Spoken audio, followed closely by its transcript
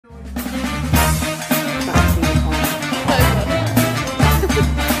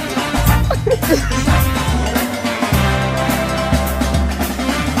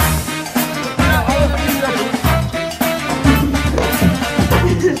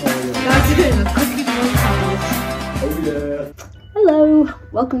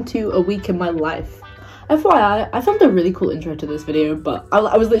welcome to a week in my life. FYI, I found a really cool intro to this video, but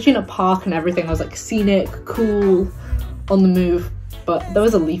I was literally in a park and everything. I was like scenic, cool, on the move, but there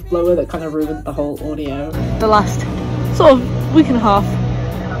was a leaf blower that kind of ruined the whole audio. The last sort of week and a half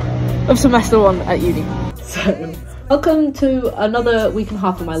of semester one at uni. So, welcome to another week and a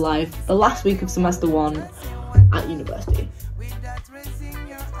half of my life, the last week of semester one at university.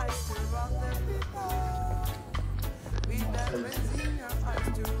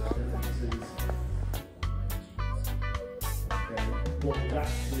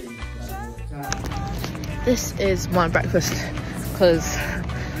 This is my breakfast because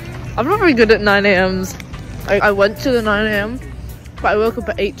I'm not very good at 9 a.m s. I went to the 9 a.m, but I woke up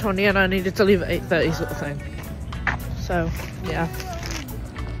at 8:20 and I needed to leave at 8:30 sort of thing. So yeah.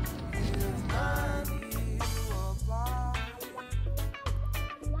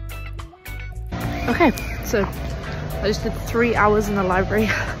 Okay, so I just did 3 hours in the library.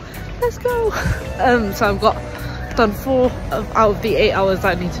 Let's go. So I've got done 4 out of the 8 hours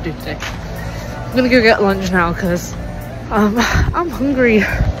that I need to do today. I'm gonna go get lunch now because I'm hungry.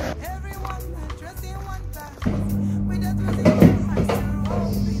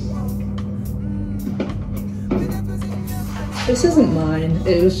 This isn't mine.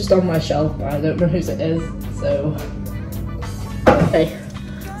 It was just on my shelf, but I don't know whose it is. So, hey,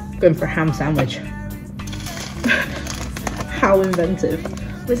 going for a ham sandwich. How inventive!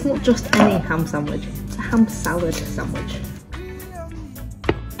 But it's not just any ham sandwich. It's a ham salad sandwich.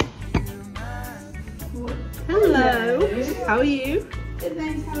 Hello. How are you? Good,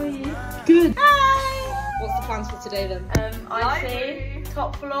 thanks. How are you? Good. Hi. What's the plans for today then? I see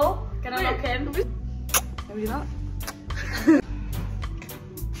top floor. Gonna lock him. Maybe not.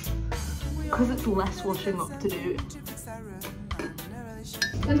 Because it's less washing up to do.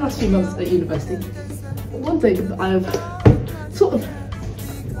 In the last few months at university, one thing that I've sort of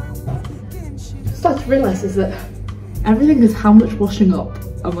started to realise is that everything is how much washing up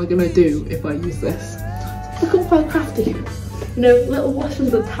am I gonna do if I use this. So it's become quite crafty. You know, little wash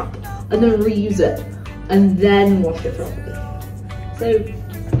under the tap and then reuse it and then wash it properly. So,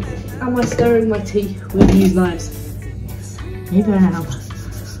 am I stirring my tea with used knives? Yes, maybe I am.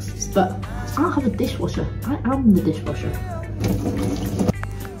 But I don't have a dishwasher. I am the dishwasher.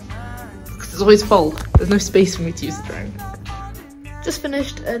 Because it's always full. There's no space for me to use the drone. Just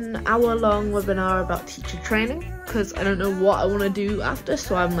finished an hour-long webinar about teacher training because I don't know what I want to do after,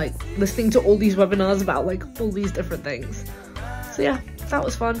 so I'm like listening to all these webinars about like all these different things. So yeah, that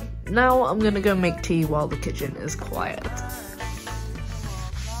was fun. Now I'm gonna go make tea while the kitchen is quiet.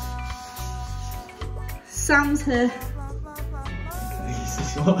 Sam's here.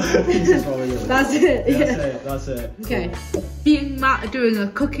 That's it, yeah. That's it. Okay, being Matt doing a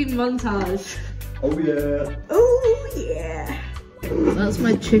cooking montage. Oh yeah. Oh yeah. That's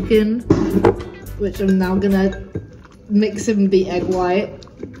my chicken, which I'm now gonna mix in the egg white.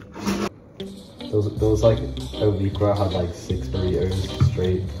 There was like a week where I had like 6 burritos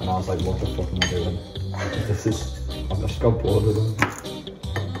straight, and I was like, what the fuck am I doing? I just got bored of them.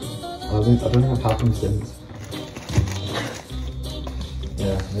 I don't think I've had them since.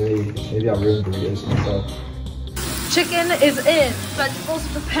 Yeah, maybe I ruined burritos myself. Chicken is in. Vegetables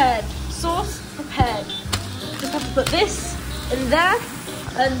prepared. Sauce prepared. Just have to put this in there,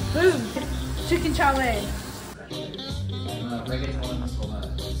 and boom, chicken chow mein.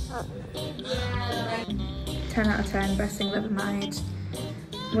 10 out of 10. Best thing I've ever made.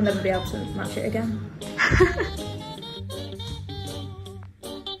 We'll never be able to match it again.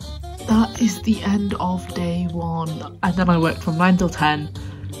 That is the end of day 1, and then I worked from 9 till 10,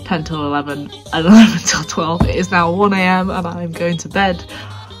 10 till 11, and 11 till 12. It is now 1 a.m. and I'm going to bed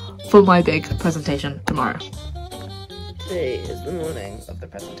for my big presentation tomorrow. Today is the morning of the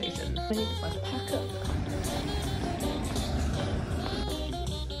presentation. I need my pack up.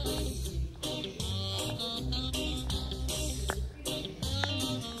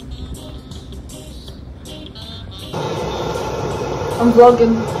 I'm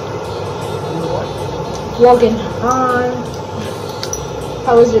vlogging. Vlogging. Hi.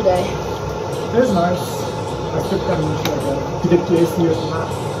 How was your day? It was nice. I took them to the KFC with Matt.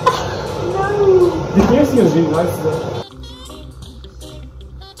 No. The KFC was really nice though.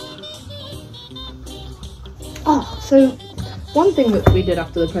 Oh, so one thing that we did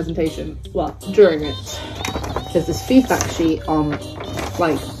after the presentation, well, during it, there's this feedback sheet on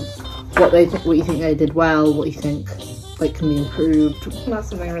like what you think they did well, what you think like can be improved. And that's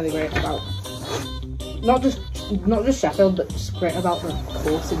something really great about not just Sheffield, but just great about the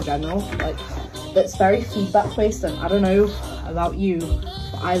course in general. Like, that's very feedback based, and I don't know about you,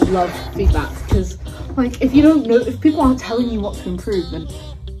 but I love feedback because Like, if you don't know, if people aren't telling you what to improve, then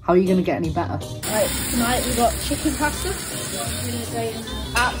how are you gonna get any better? Right, tonight we've got chicken pasta.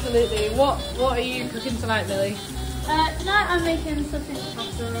 Absolutely. What are you cooking tonight, Millie? Tonight I'm making sausage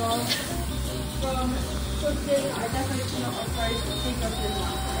pasta roll from sausages. I definitely cannot operate sausages.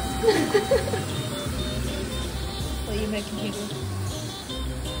 What are you making, Keegan?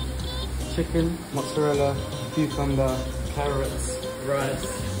 Chicken, mozzarella, cucumber, carrots,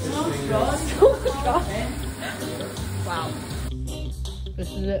 rice. Wow.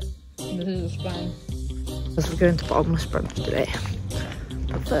 This is it. This is the spine. As we're going to bottomless brunch today.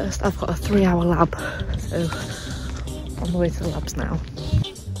 But first, I've got a 3-hour lab, so on the way to the labs now.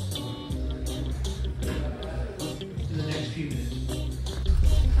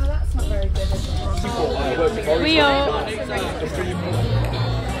 Oh, that's not very good, is it? We are.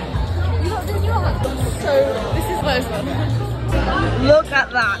 So this is the first one. Look at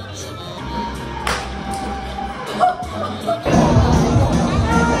that.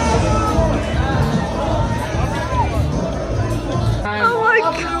 Oh my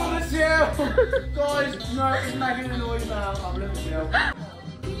god. Guys, no, it's making a noise now. I'm living you.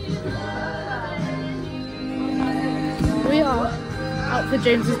 We are out for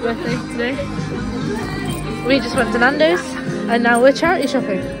James's birthday today. We just went to Nando's and now we're charity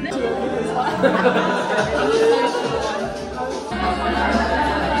shopping.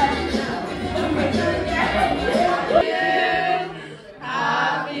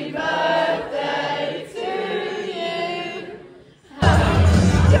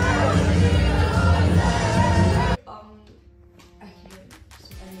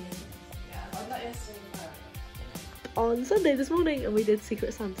 On Sunday this morning, and we did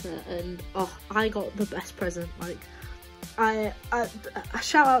Secret Santa, and oh, I got the best present. Like, I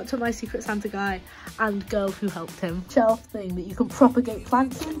shout out to my Secret Santa guy and girl who helped him. Shelf thing that you can propagate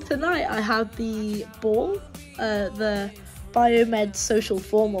plants in. Tonight I had the ball, the biomed social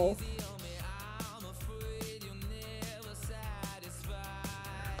formal.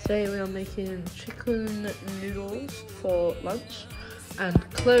 Today we are making chicken noodles for lunch, and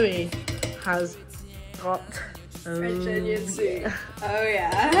Chloe has got French onion soup. yeah. Oh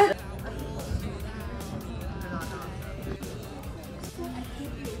yeah.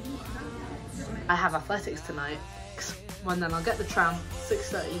 I have athletics tonight, and then I'll get the tram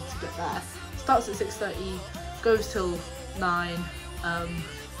 6:30 to get there. Starts at 6:30, goes till 9, and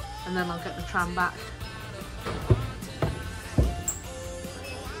then I'll get the tram back.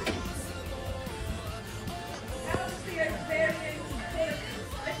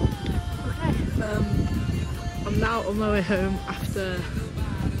 I'm now on my way home after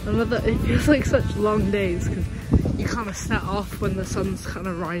it feels like such long days because you kind of set off when the sun's kind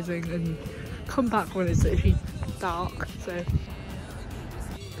of rising and come back when it's literally dark, so.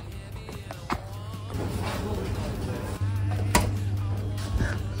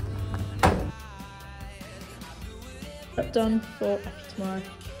 Done for after tomorrow.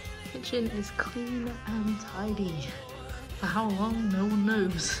 Kitchen is clean and tidy. For how long, no one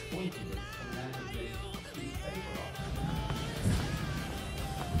knows.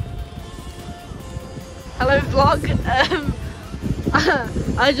 Hello vlog,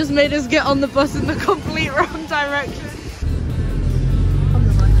 I just made us get on the bus in the complete wrong direction. On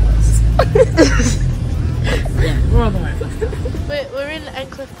the right bus. Yeah, we're on the right bus. We're in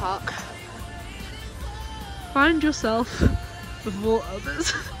Endcliffe Park. Find yourself before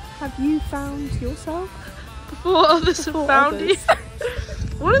others. Have you found yourself? Before others have found you.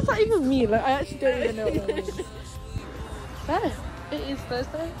 What does that even mean? Like, I actually don't even know what that means. There, it is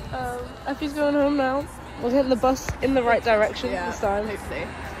Thursday. Effie's going home now. We're getting the bus in the right direction this time. Hopefully.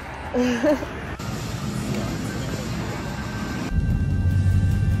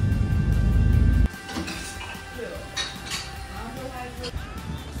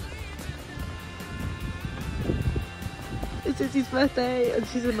 It's Izzy's birthday and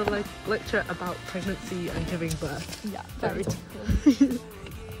she's in a lecture about pregnancy and giving birth. Yeah, Very typical.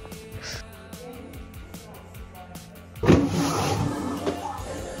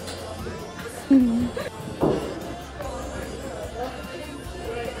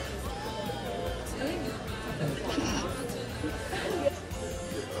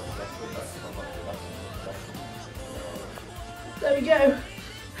 There we go.